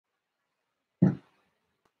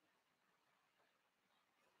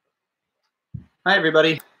Hi,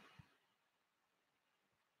 everybody.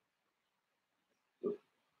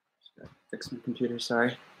 Fix my computer,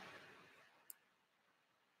 sorry.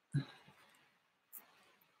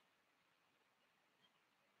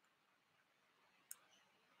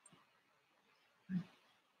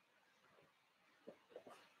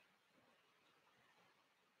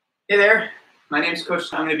 Hey there, my name is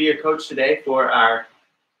Coach. I'm going to be your coach today for our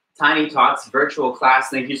Tiny Tots virtual class.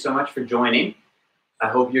 Thank you so much for joining. I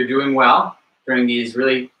hope you're doing well during these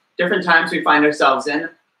really different times we find ourselves in.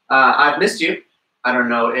 I've missed you. I don't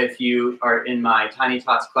know if you are in my Tiny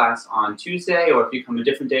Tots class on Tuesday or if you come a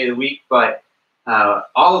different day of the week, but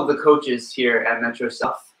all of the coaches here at Metro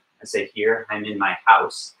South, I say here, I'm in my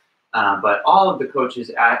house, but all of the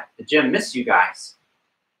coaches at the gym miss you guys.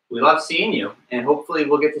 We love seeing you, and hopefully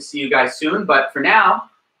we'll get to see you guys soon. But for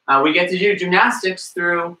now, we get to do gymnastics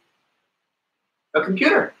through a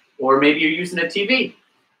computer, or maybe you're using a TV,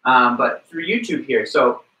 but through YouTube here.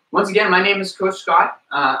 So once again, my name is Coach Scott.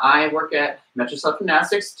 I work at Metro South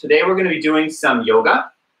Gymnastics. Today we're going to be doing some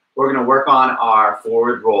yoga. We're going to work on our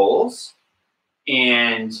forward rolls,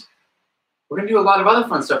 and we're going to do a lot of other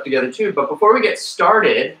fun stuff together too. But before we get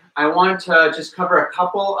started, I want to just cover a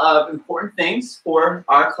couple of important things for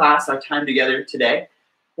our class, our time together today. I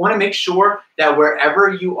want to make sure that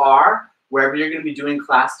wherever you are, wherever you're going to be doing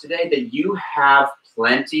class today, that you have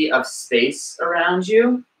plenty of space around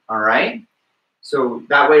you, all right? So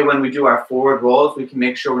that way when we do our forward rolls, we can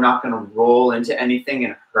make sure we're not going to roll into anything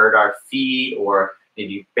and hurt our feet or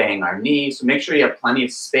maybe bang our knees. So make sure you have plenty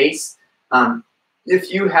of space.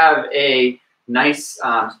 If you have a nice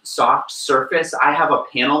soft surface, I have a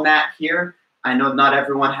panel mat here. I know not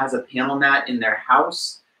everyone has a panel mat in their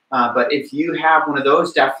house, but if you have one of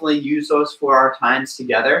those, definitely use those for our times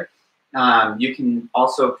together. You can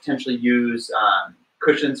also potentially use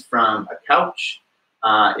cushions from a couch.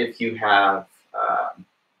 If you have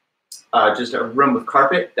just a room with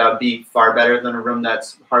carpet, that would be far better than a room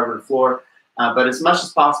that's hardwood floor. But as much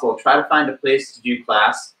as possible, try to find a place to do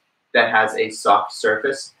class that has a soft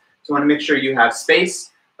surface. So I want to make sure you have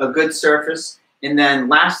space, a good surface, and then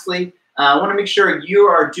lastly, I want to make sure you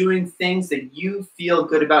are doing things that you feel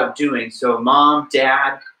good about doing. So mom,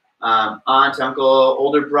 dad, aunt, uncle,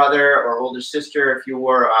 older brother, or older sister, if you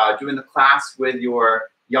were doing the class with your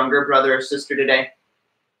younger brother or sister today,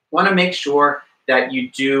 want to make sure that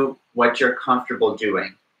you do what you're comfortable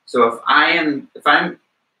doing. So if I'm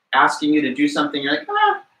asking you to do something, you're like,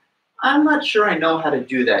 I'm not sure I know how to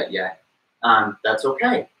do that yet. That's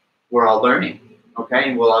okay. We're all learning, okay?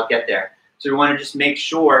 And we'll all get there. So we want to just make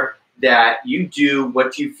sure that you do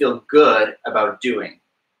what you feel good about doing.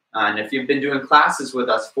 And if you've been doing classes with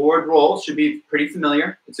us, forward rolls should be pretty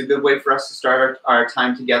familiar. It's a good way for us to start our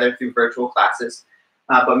time together through virtual classes.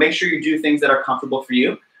 But make sure you do things that are comfortable for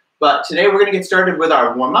you. But today we're going to get started with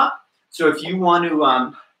our warm-up. So if you want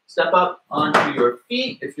to step up onto your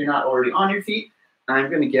feet, if you're not already on your feet, I'm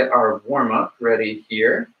going to get our warm-up ready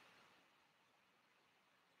here.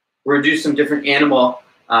 We're going to do some different animal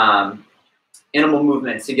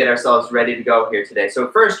movements to get ourselves ready to go here today.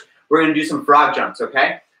 So first, we're going to do some frog jumps,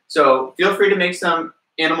 okay? So feel free to make some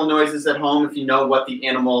animal noises at home if you know what the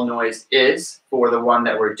animal noise is for the one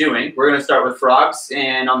that we're doing. We're going to start with frogs,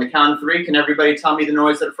 and on the count of 3, can everybody tell me the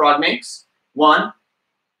noise that a frog makes? 1,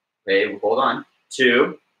 okay, hold on,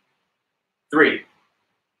 2, 3.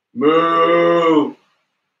 Moo!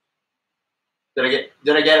 Did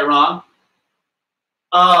I get it wrong?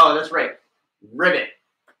 Oh, that's right. Ribbit.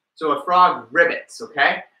 So a frog ribbits,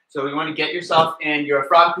 okay? So we want to get yourself in your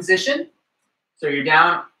frog position. So you're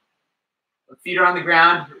down, feet are on the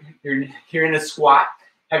ground, you're in a squat.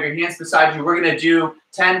 Have your hands beside you. We're going to do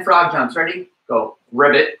 10 frog jumps. Ready? Go.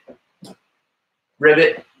 Ribbit.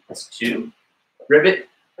 Ribbit. That's 2. Ribbit.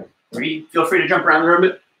 3. Feel free to jump around the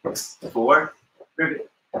ribbit. 4.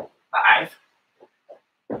 Ribbit. 5.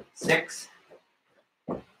 6.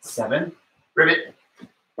 7. Ribbit.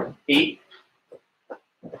 8,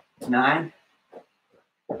 9,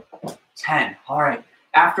 10. All right.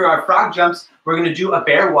 After our frog jumps, we're going to do a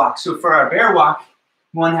bear walk. So for our bear walk,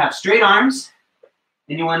 you want to have straight arms,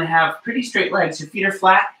 and you want to have pretty straight legs. Your feet are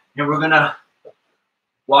flat, and we're going to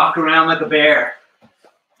walk around like a bear.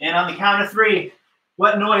 And on the count of 3,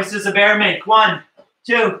 what noise does a bear make? 1,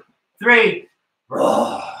 2, 3.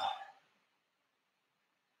 Roar.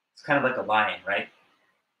 It's kind of like a lion, right?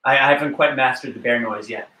 I haven't quite mastered the bear noise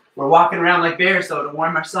yet. We're walking around like bears, though, to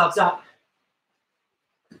warm ourselves up.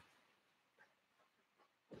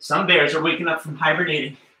 Some bears are waking up from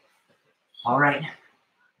hibernating. All right.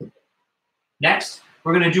 Next,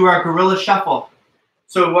 we're going to do our gorilla shuffle.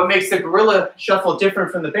 So what makes the gorilla shuffle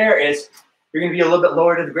different from the bear is you're going to be a little bit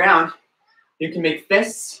lower to the ground, You can make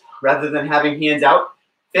fists rather than having hands out.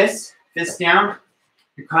 Fists, fists down.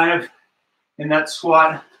 You're kind of in that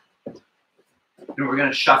squat, and we're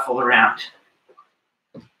going to shuffle around.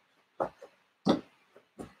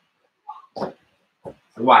 So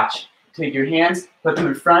watch. Take your hands, put them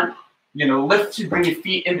in front. You're going to lift to bring your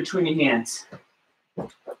feet in between your hands.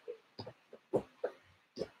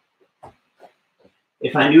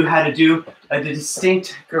 If I knew how to do a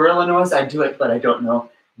distinct gorilla noise, I'd do it, but I don't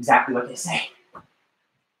know exactly what they say.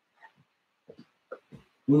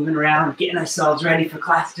 Moving around, getting ourselves ready for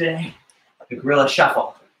class today. The gorilla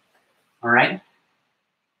shuffle. All right?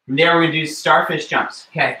 From there, we're going to do starfish jumps.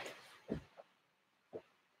 Okay.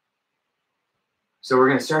 So we're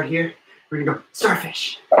going to start here. We're going to go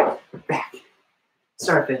starfish, back,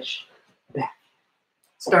 starfish, back,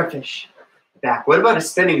 starfish, back. What about a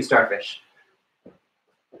spinning starfish?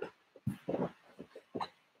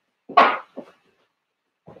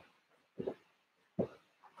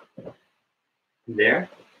 There.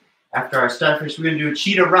 After our starfish, we're going to do a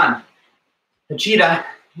cheetah run. The cheetah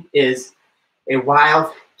is a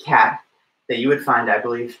wild cat that you would find, I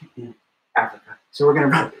believe, in Africa. So we're going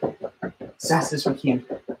to run as fast as we can.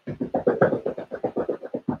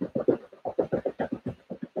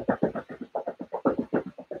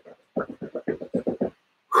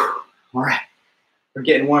 All right. We're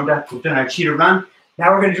getting warmed up. We've done our cheetah run.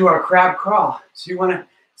 Now we're going to do our crab crawl. So you want to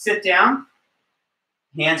sit down.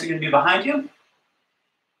 Hands are going to be behind you.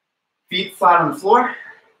 Feet flat on the floor.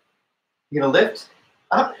 You're going to lift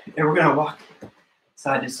up, and we're going to walk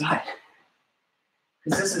side to side.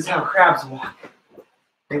 Because this is how crabs walk.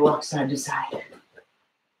 They walk side to side.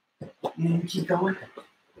 And keep going.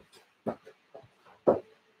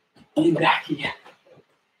 And back again.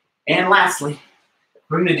 And lastly,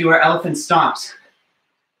 we're going to do our elephant stomps.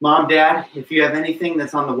 Mom, Dad, if you have anything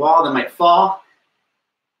that's on the wall that might fall,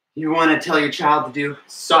 you want to tell your child to do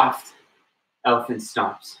soft elephant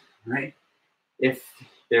stomps. Right? If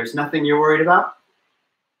there's nothing you're worried about,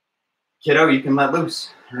 kiddo, you can let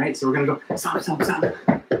loose. All right? So we're going to go stomp, stomp, stomp.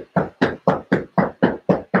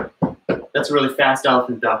 That's a really fast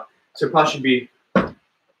elephant, though. So it probably should be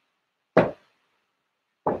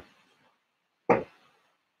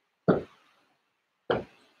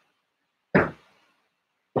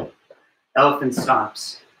elephant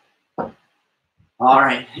stomps. All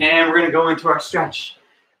right, and we're going to go into our stretch.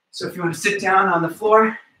 So if you want to sit down on the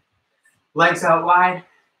floor, legs out wide.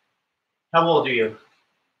 How old are you?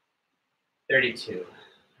 32.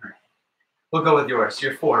 All right. We'll go with yours.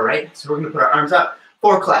 You're 4, right? So we're going to put our arms up.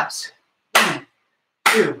 4 claps. 1,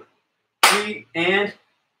 2, 3, and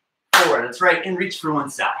 4. That's right. And reach for one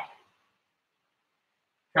side.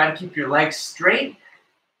 Try to keep your legs straight.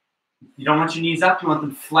 You don't want your knees up. You want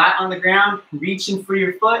them flat on the ground. Reaching for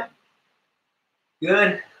your foot.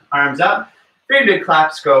 Good. Arms up. 3 big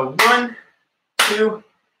claps. Go 1, 2,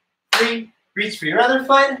 3. Reach for your other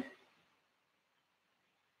foot.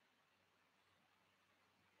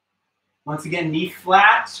 Once again, knee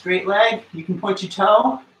flat, straight leg. You can point your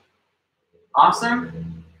toe.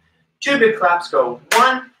 Awesome. 2 big claps. Go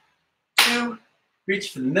 1, 2.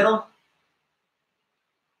 Reach for the middle.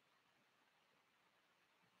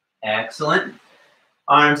 Excellent.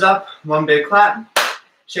 Arms up. 1 big clap.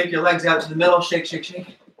 Shake your legs out to the middle. Shake, shake,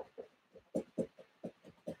 shake.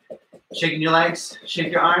 Shaking your legs.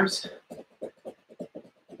 Shake your arms.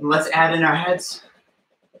 And let's add in our heads.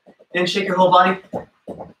 And shake your whole body.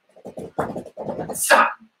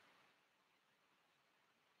 Stop.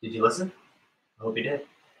 Did you listen? I hope you did.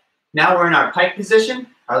 Now we're in our pike position.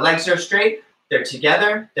 Our legs are straight. They're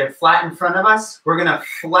together. They're flat in front of us. We're going to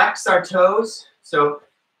flex our toes. So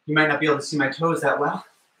you might not be able to see my toes that well.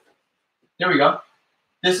 There we go.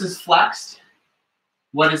 This is flexed.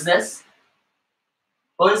 What is this?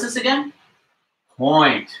 What is this again?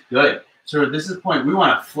 Point. Good. So this is point. We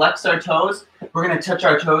want to flex our toes. We're going to touch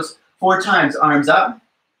our toes 4 times. Arms up.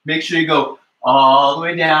 Make sure you go all the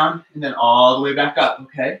way down and then all the way back up.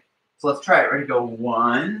 Okay? So let's try it. Ready? Go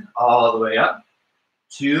 1, all the way up.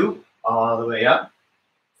 2, all the way up.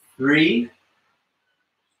 3,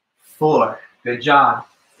 4. Good job.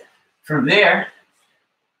 From there,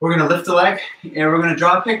 we're going to lift the leg and we're going to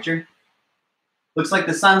draw a picture. Looks like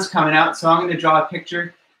the sun's coming out, so I'm going to draw a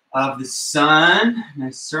picture of the sun.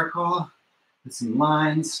 Nice circle with some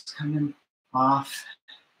lines coming off.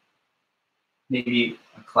 Maybe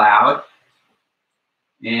a cloud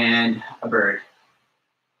and a bird.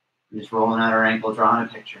 We're just rolling out our ankle, drawing a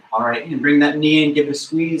picture. All right, and bring that knee in, give it a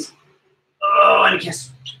squeeze. Oh, and a kiss.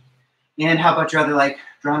 And how about your other leg?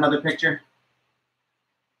 Draw another picture.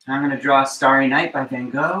 I'm going to draw Starry Night by Van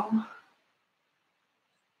Gogh.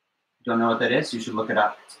 Don't know what that is? You should look it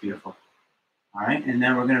up. It's beautiful. All right, and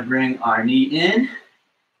then we're gonna bring our knee in,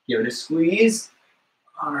 give it a squeeze.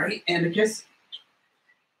 All right, and a kiss.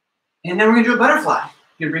 And then we're gonna do a butterfly.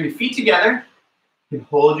 You're gonna bring your feet together. You can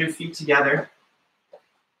hold your feet together.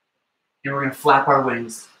 And we're gonna flap our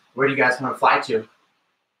wings. Where do you guys wanna fly to?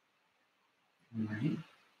 All right,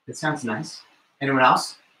 that sounds nice. Anyone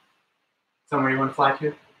else? Somewhere you wanna fly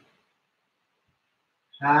to?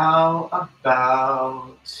 How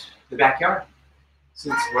about the backyard?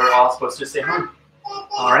 Since we're all supposed to stay home.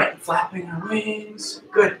 All right, flapping our wings.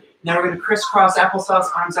 Good. Now we're gonna crisscross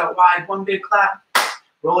applesauce, arms out wide, one big clap.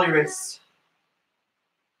 Roll your wrists.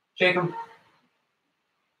 Shake them.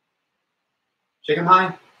 Shake them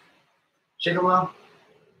high. Shake them low.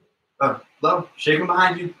 Low. Shake them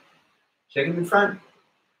behind you. Shake them in front.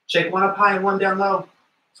 Shake one up high and one down low.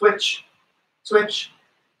 Switch. Switch.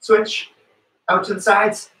 Switch. Out to the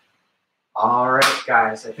sides. All right,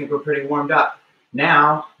 guys. I think we're pretty warmed up.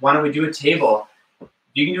 Now, why don't we do a table? If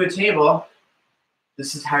you can do a table,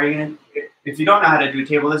 this is how you're going to, if you don't know how to do a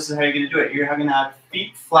table, this is how you're going to do it. You're going to have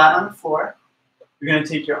feet flat on the floor. You're going to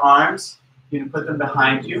take your arms, you're going to put them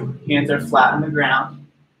behind you. Hands are flat on the ground.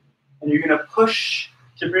 And you're going to push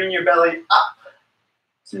to bring your belly up.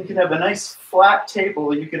 So you can have a nice flat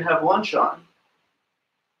table you can have lunch on.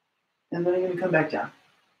 And then you're going to come back down.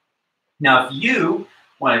 Now, if you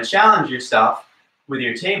want to challenge yourself with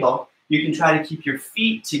your table, you can try to keep your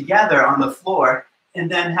feet together on the floor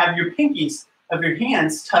and then have your pinkies of your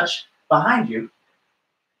hands touch behind you.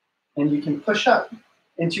 And you can push up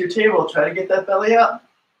into your table, try to get that belly up.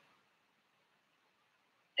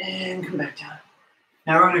 And come back down.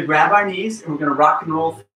 Now we're going to grab our knees and we're going to rock and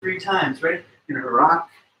roll 3 times. Ready? You're going to rock,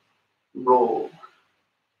 roll,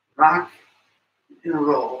 rock, and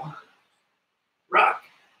roll. Rock,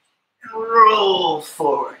 and roll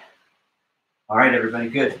forward. All right, everybody,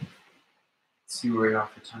 good. Let's see where we are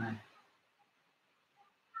for time.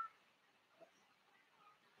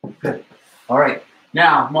 Good. All right.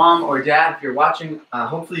 Now, mom or dad, if you're watching,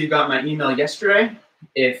 hopefully you got my email yesterday.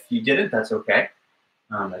 If you didn't, that's okay.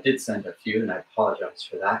 I did send a few, and I apologize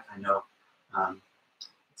for that. I know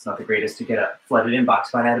it's not the greatest to get a flooded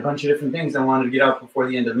inbox, but I had a bunch of different things I wanted to get out before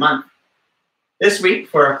the end of the month. This week,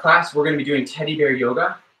 for our class, we're going to be doing teddy bear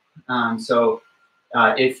yoga.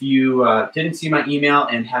 If you didn't see my email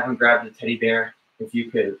and haven't grabbed the teddy bear, if you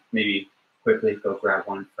could maybe quickly go grab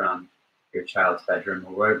one from your child's bedroom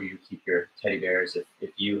or wherever you keep your teddy bears. If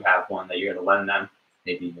you have one that you're going to lend them,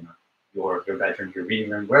 maybe your bedroom, your reading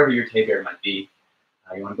room, wherever your teddy bear might be,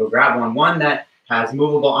 you want to go grab one that has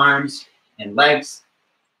movable arms and legs,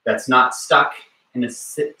 that's not stuck in a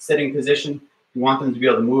sitting position. You want them to be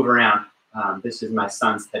able to move around. This is my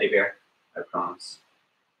son's teddy bear, I promise.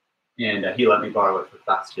 And he let me borrow it for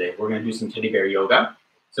class today. We're going to do some teddy bear yoga.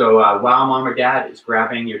 So while mom or dad is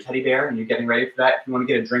grabbing your teddy bear and you're getting ready for that, if you want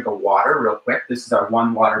to get a drink of water real quick, this is our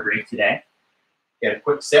 1 water break today. Get a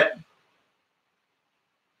quick sip.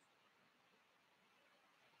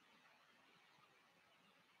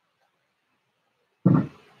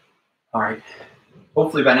 All right.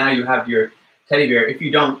 Hopefully by now you have your teddy bear. If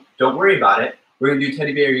you don't worry about it. We're going to do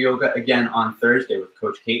teddy bear yoga again on Thursday with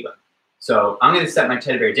Coach Caitlin. So I'm going to set my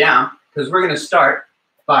teddy bear down because we're going to start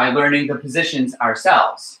by learning the positions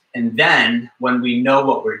ourselves. And then when we know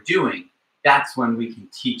what we're doing, that's when we can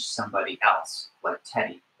teach somebody else, like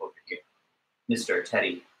Teddy over here, Mr.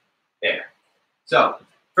 Teddy Bear. So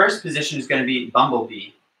first position is going to be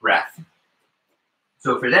bumblebee breath.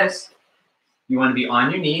 So for this, you want to be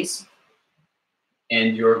on your knees,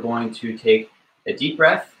 and you're going to take a deep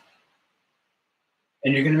breath,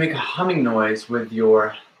 and you're going to make a humming noise with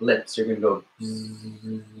your lips. You're going to go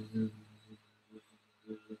bzzz.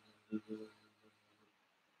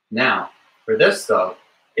 Now, for this though,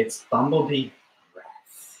 it's bumblebee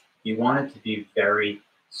breath. You want it to be very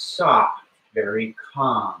soft, very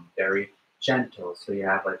calm, very gentle. So you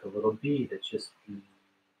have like a little bee that's just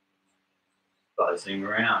buzzing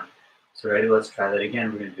around. So ready? Let's try that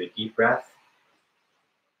again. We're going to do a deep breath.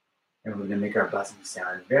 And we're going to make our buzzing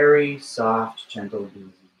sound very soft, gentle.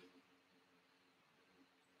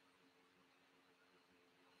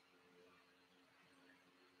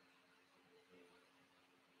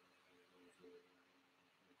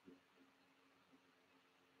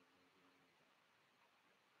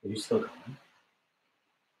 Are you still going? Wow,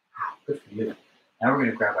 good for you. Now we're going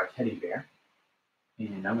to grab our teddy bear.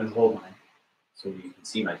 And I'm going to hold mine so you can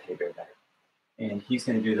see my teddy bear better. And he's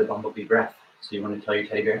going to do the bumblebee breath. So you want to tell your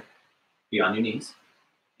teddy bear, be on your knees.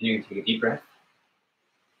 And you're going to take a deep breath.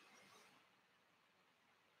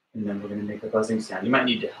 And then we're going to make a buzzing sound. You might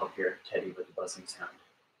need to help your teddy with the buzzing sound.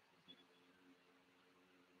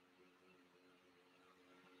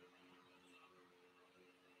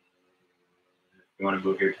 you want to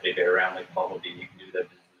move your teddy bear around like a bumblebee, you can do that.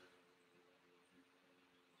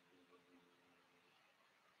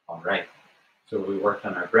 All right, so we worked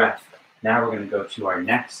on our breath. Now we're going to go to our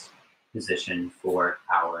next position for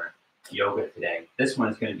our yoga today. This one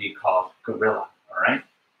is going to be called gorilla, all right?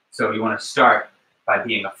 So you want to start by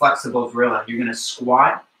being a flexible gorilla. You're going to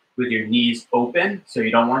squat with your knees open. So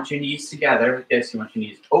you don't want your knees together like this. You want your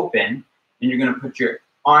knees open. And you're going to put your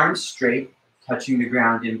arms straight, touching the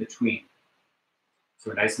ground in between. So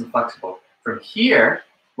we're nice and flexible. From here,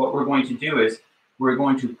 what we're going to do is we're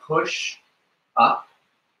going to push up,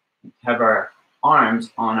 have our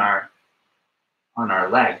arms on our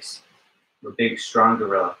legs. We're big, strong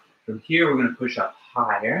gorilla. From here, we're going to push up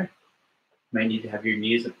higher. You might need to have your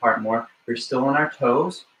knees apart more. We're still on our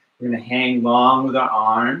toes. We're going to hang long with our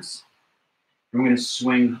arms. And we're going to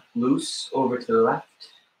swing loose over to the left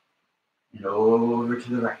and over to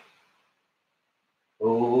the right.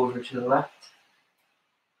 Over to the left.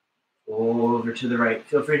 Over to the right.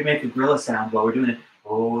 Feel free to make a gorilla sound while we're doing it.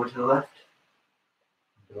 Over to the left.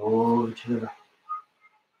 And over to the right.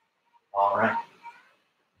 All right.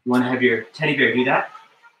 You want to have your teddy bear do that?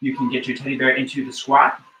 You can get your teddy bear into the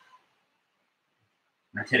squat.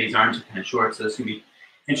 My teddy's arms are kind of short, so this is going to be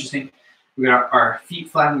interesting. We got our feet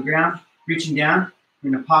flat on the ground, reaching down.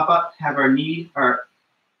 We're going to pop up, have our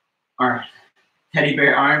teddy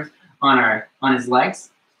bear arms on his legs.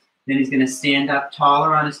 Then he's going to stand up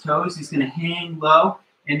taller on his toes. He's going to hang low,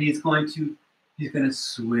 and he's going to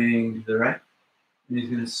swing to the right, and he's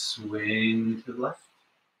going to swing to the left,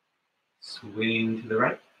 swing to the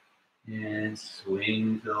right, and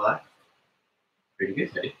swing to the left. Pretty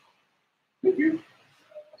good, Teddy. Thank you.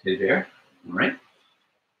 Teddy bear. All right.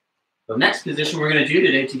 The next position we're going to do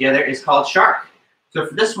today together is called shark. So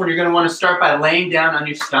for this one, you're going to want to start by laying down on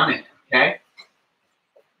your stomach, okay?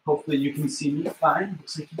 Hopefully you can see me fine.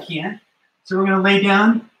 Looks like you can. So we're going to lay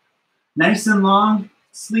down nice and long,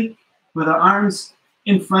 sleek, with our arms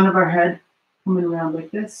in front of our head, coming around like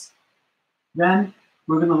this. Then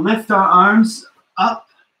we're going to lift our arms up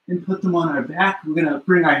and put them on our back. We're going to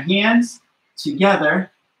bring our hands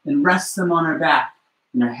together and rest them on our back.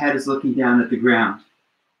 And our head is looking down at the ground,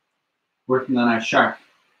 working on our shark.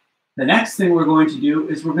 The next thing we're going to do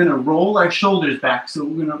is we're going to roll our shoulders back. So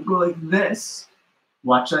we're going to go like this.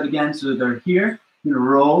 Watch that again. So they're here. We're going to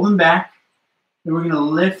roll them back. And we're going to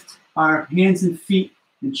lift our hands and feet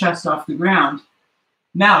and chest off the ground.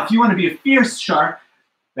 Now, if you want to be a fierce shark,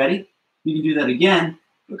 ready? You can do that again.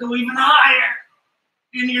 But go even higher.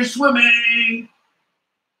 And you're swimming.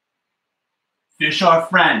 Fish are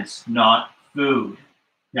friends, not food.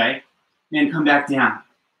 Okay? And come back down.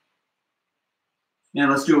 And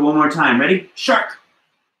let's do it one more time. Ready? Shark.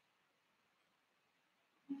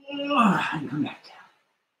 And come back down.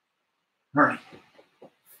 All right.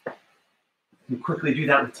 You quickly do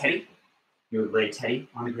that with Teddy. You would lay Teddy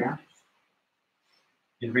on the ground.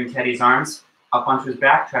 You bring Teddy's arms up onto his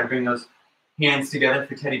back. Try to bring those hands together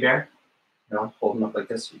for Teddy bear. You know, hold him up like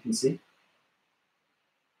this so you can see.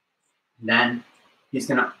 And then he's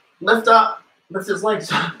going to lift his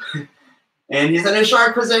legs up. And he's in a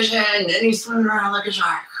shark position, and he's swimming around like a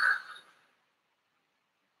shark.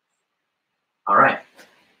 All right.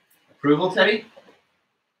 Approval, Teddy?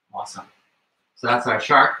 Awesome. So that's our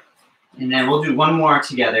shark. And then we'll do one more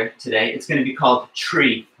together today. It's going to be called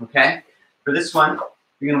tree, okay? For this one,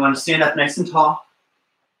 you're going to want to stand up nice and tall.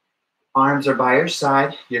 Arms are by your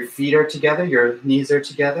side. Your feet are together. Your knees are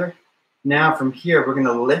together. Now from here, we're going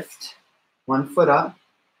to lift one foot up.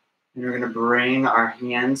 And we're going to bring our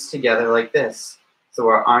hands together like this. So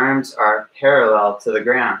our arms are parallel to the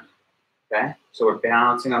ground, okay? So we're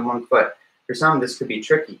balancing on one foot. For some, this could be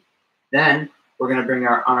tricky. Then we're going to bring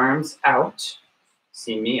our arms out.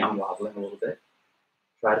 See me, I'm wobbling a little bit.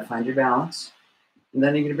 Try to find your balance. And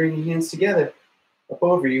then you're going to bring your hands together up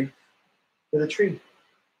over you for the tree.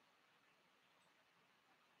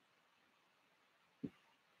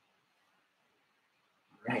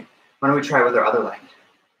 All right. Why don't we try with our other leg?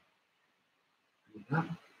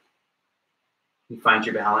 You find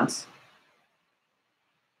your balance.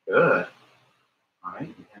 Good. All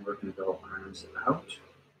right, and we're going to go arms out.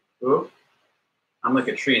 Ooh. I'm like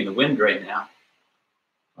a tree in the wind right now.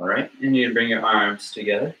 All right, and you bring your arms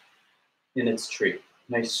together, and it's tree.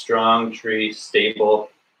 Nice, strong tree, stable,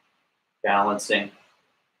 balancing,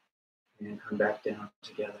 and come back down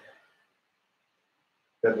together.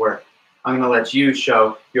 Good work. I'm going to let you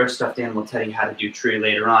show your stuffed animal Teddy how to do tree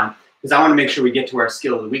later on, because I want to make sure we get to our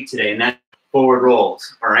skill of the week today, and that's forward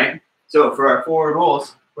rolls, all right? So for our forward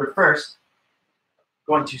rolls, we're first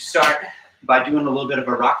going to start by doing a little bit of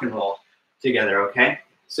a rock and roll together, okay?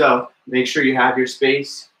 So make sure you have your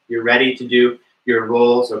space. You're ready to do your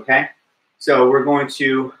rolls, okay? So we're going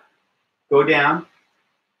to go down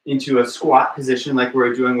into a squat position like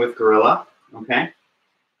we're doing with gorilla, okay?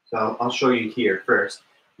 So I'll show you here first.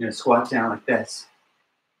 You're gonna squat down like this,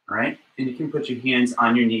 all right? And you can put your hands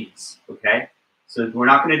on your knees, okay? So we're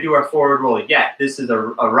not gonna do our forward roll yet. This is a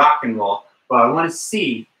rock and roll, but I wanna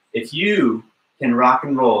see if you can rock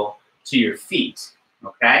and roll to your feet,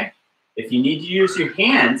 okay? If you need to use your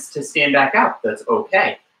hands to stand back up, that's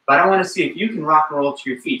okay. But I wanna see if you can rock and roll to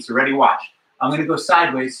your feet. So ready, watch. I'm gonna go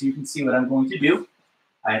sideways so you can see what I'm going to do.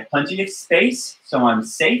 I have plenty of space, so I'm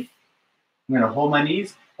safe. I'm gonna hold my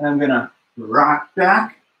knees, and I'm gonna rock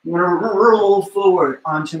back. I'm gonna roll forward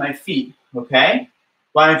onto my feet, okay?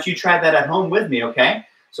 Why don't you try that at home with me, okay?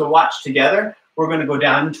 So watch together. We're gonna go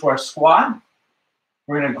down into our squat.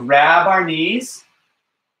 We're gonna grab our knees,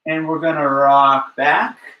 and we're gonna rock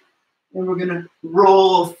back, and we're gonna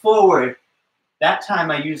roll forward. That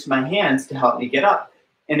time I used my hands to help me get up.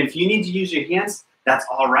 And if you need to use your hands, that's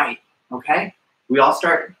all right, okay? We all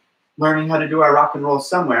start learning how to do our rock and roll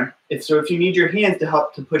somewhere. If you need your hands to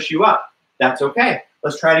help to push you up, that's okay.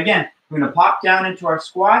 Let's try it again. We're gonna pop down into our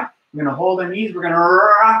squat. We're gonna hold our knees. We're gonna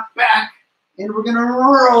rock back, and we're gonna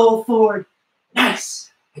roll forward. Nice,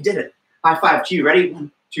 I did it. High five to you. Ready?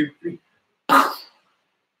 1, 2, 3.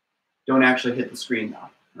 Don't actually hit the screen though,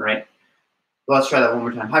 all right? Let's try that one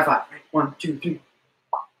more time. High five. 1, 2, 3.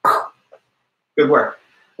 Good work.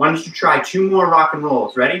 Why don't you try 2 more rock and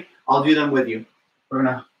rolls? Ready? I'll do them with you. We're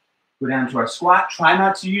gonna go down to our squat. Try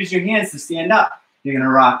not to use your hands to stand up. You're gonna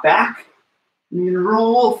rock back. You're gonna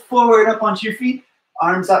roll forward up onto your feet.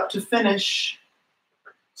 Arms up to finish.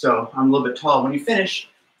 So I'm a little bit tall. When you finish,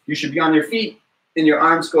 you should be on your feet and your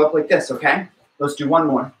arms go up like this, okay? Let's do one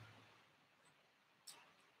more.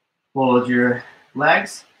 Hold your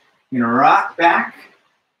legs. You're gonna rock back.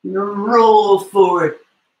 You're gonna roll forward.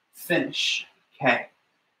 Finish. Okay.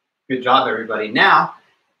 Good job, everybody. Now,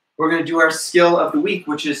 we're gonna do our skill of the week,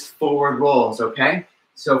 which is forward rolls, okay?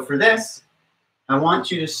 So for this, I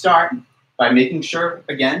want you to start by making sure,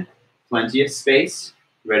 again, plenty of space,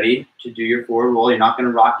 ready to do your forward roll. You're not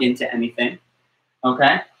gonna rock into anything,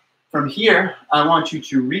 okay? From here, I want you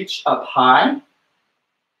to reach up high,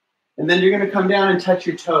 and then you're gonna come down and touch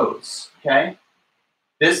your toes, okay?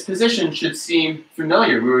 This position should seem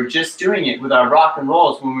familiar. We were just doing it with our rock and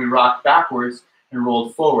rolls when we rocked backwards and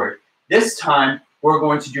rolled forward. This time, we're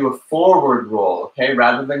going to do a forward roll, okay?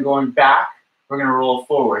 Rather than going back, we're gonna roll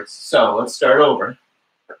forwards. So let's start over.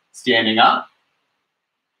 Standing up.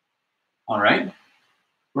 All right.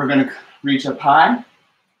 We're gonna reach up high.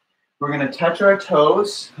 We're gonna touch our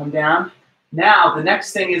toes, come down. Now, the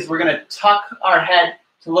next thing is we're gonna tuck our head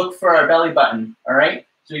to look for our belly button, all right?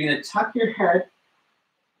 So you're gonna tuck your head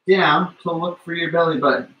down to look for your belly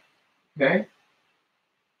button, okay?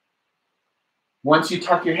 Once you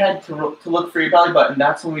tuck your head to look for your belly button,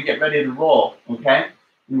 that's when we get ready to roll, okay?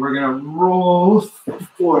 And we're gonna roll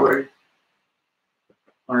forward,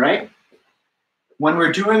 all right? When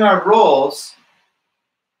we're doing our rolls,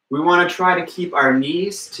 we wanna try to keep our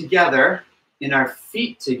knees together and our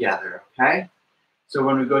feet together, okay? So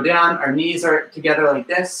when we go down, our knees are together like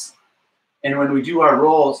this. And when we do our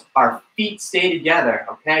rolls, our feet stay together,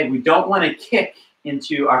 okay? We don't wanna kick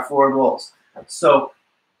into our forward rolls. So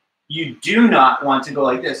you do not want to go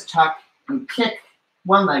like this, tuck and kick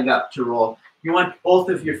one leg up to roll. You want both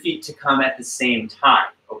of your feet to come at the same time,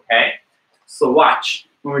 okay? So watch,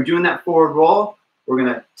 when we're doing that forward roll, we're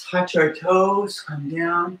gonna touch our toes, come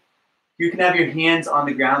down. You can have your hands on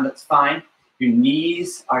the ground, that's fine. Your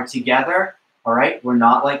knees are together, all right? We're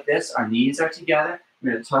not like this, our knees are together.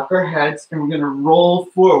 We're gonna tuck our heads and we're gonna roll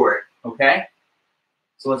forward, okay?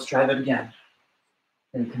 So let's try that again.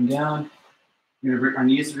 We're gonna come down. We're gonna bring our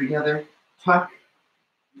knees together, tuck,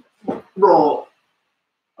 roll,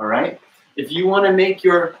 all right? If you wanna make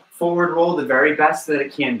your forward roll the very best that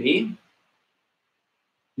it can be,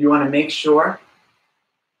 you wanna make sure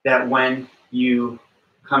that when you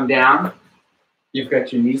come down, you've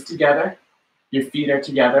got your knees together, your feet are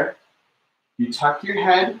together, you tuck your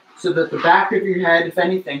head so that the back of your head, if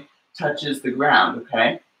anything, touches the ground,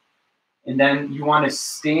 okay? And then you wanna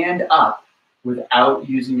stand up without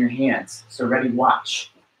using your hands. So ready,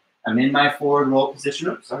 watch. I'm in my forward roll position.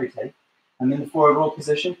 Oops, sorry, Teddy. I'm in the forward roll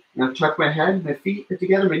position. I'm gonna tuck my head, my feet are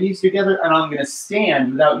together, my knees together, and I'm gonna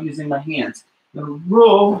stand without using my hands. I'm gonna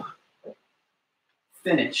roll,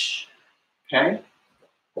 finish, okay?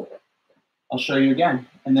 I'll show you again,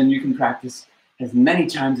 and then you can practice as many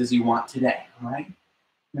times as you want today, all right?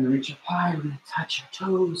 I'm gonna reach up high, we're gonna touch our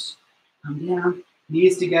toes, come down,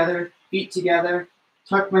 knees together, feet together,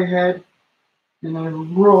 tuck my head, and I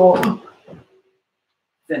roll,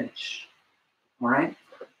 finish, All right?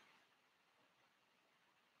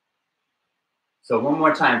 So one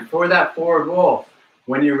more time, for that forward roll,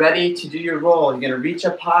 when you're ready to do your roll, you're gonna reach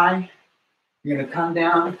up high, you're gonna come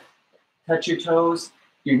down, touch your toes,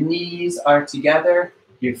 your knees are together,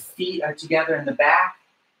 your feet are together in the back.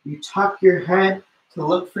 You tuck your head to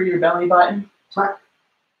look for your belly button, tuck.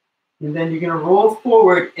 And then you're gonna roll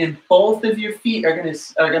forward and both of your feet are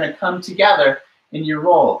gonna come together in your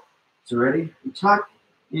roll. So ready? We tuck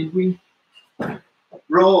and we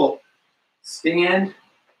roll. Stand.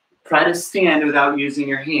 Try to stand without using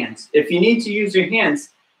your hands. If you need to use your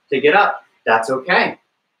hands to get up, that's okay.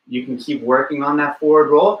 You can keep working on that forward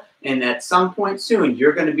roll, and at some point soon,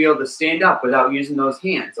 you're going to be able to stand up without using those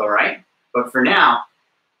hands, all right? But for now,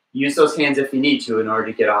 use those hands if you need to in order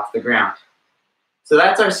to get off the ground. So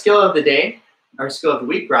that's our skill of the day, our skill of the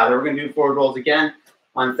week, rather. We're going to do forward rolls again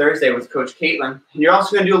on Thursday with Coach Caitlin. And you're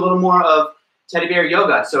also going to do a little more of teddy bear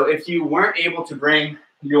yoga. So if you weren't able to bring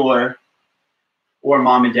your or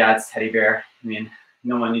mom and dad's teddy bear, I mean,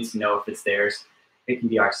 no one needs to know if it's theirs. It can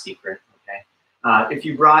be our secret, okay? If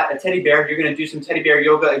you brought a teddy bear, you're going to do some teddy bear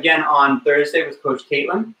yoga again on Thursday with Coach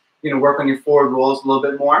Caitlin. You're going to work on your forward rolls a little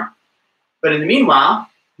bit more. But in the meanwhile,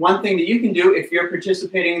 one thing that you can do if you're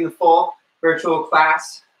participating in the full virtual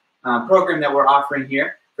class program that we're offering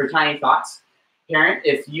here for Tiny Tots, parent,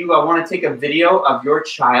 if you want to take a video of your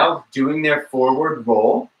child doing their forward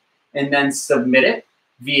roll and then submit it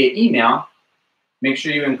via email, make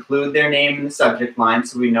sure you include their name in the subject line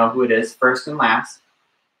so we know who it is, first and last.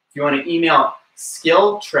 If you want to email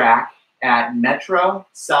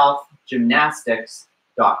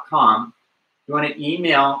skilltrack@metrosouthgymnastics.com. If you want to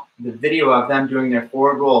email the video of them doing their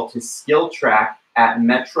forward roll to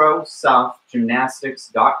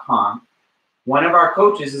skilltrack@metrosouthgymnastics.com. One of our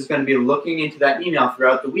coaches is going to be looking into that email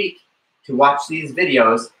throughout the week to watch these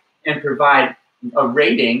videos and provide a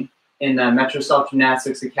rating in the Metro South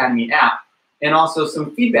Gymnastics Academy app. And also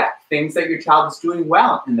some feedback, things that your child is doing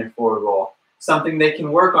well in their forward roll, something they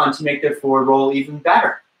can work on to make their forward roll even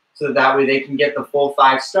better, so that way they can get the full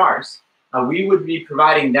 5 stars. We would be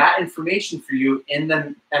providing that information for you in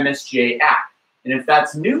the MSGA app. And if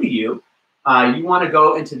that's new to you, you want to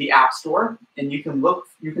go into the App Store and you can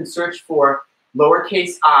search for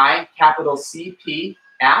lowercase I, capital CP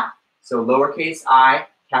app. So lowercase I,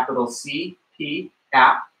 capital CP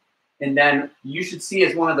app. And then you should see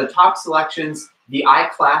as one of the top selections, the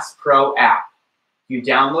iClass Pro app. If you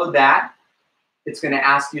download that, it's going to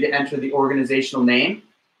ask you to enter the organizational name.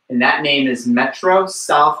 And that name is Metro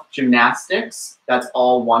South Gymnastics. That's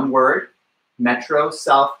all one word, Metro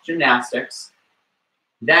South Gymnastics.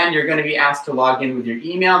 Then you're going to be asked to log in with your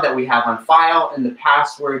email that we have on file and the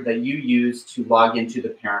password that you use to log into the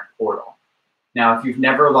parent portal. Now, if you've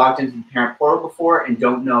never logged into the parent portal before and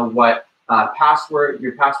don't know what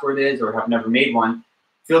your password is or have never made one,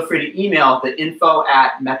 feel free to email the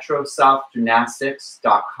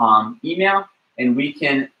info@metrosouthgymnastics.com email, and we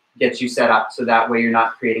can get you set up so that way you're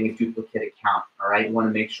not creating a duplicate account, all right? You want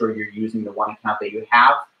to make sure you're using the one account that you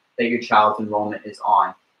have that your child's enrollment is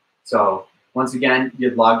on. So once again,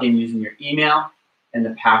 you'd log in using your email and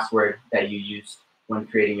the password that you used when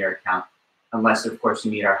creating your account. Unless, of course,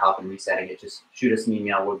 you need our help in resetting it, just shoot us an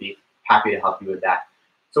email. We'll be happy to help you with that.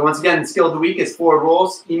 So once again, the skill of the week is forward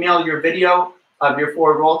rolls. Email your video of your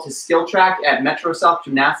forward roll to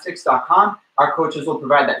skilltrack@metrosouthgymnastics.com. Our coaches will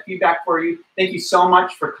provide that feedback for you. Thank you so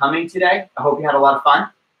much for coming today. I hope you had a lot of fun.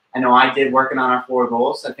 I know I did working on our forward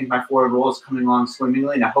rolls. I think my forward roll is coming along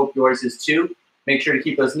swimmingly, and I hope yours is too. Make sure to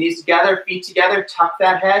keep those knees together, feet together, tuck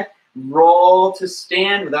that head, roll to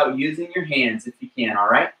stand without using your hands if you can, all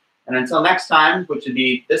right? And until next time, which would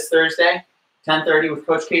be this Thursday, 10:30 with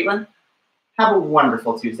Coach Caitlin, have a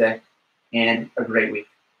wonderful Tuesday and a great week.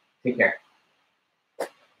 Take care.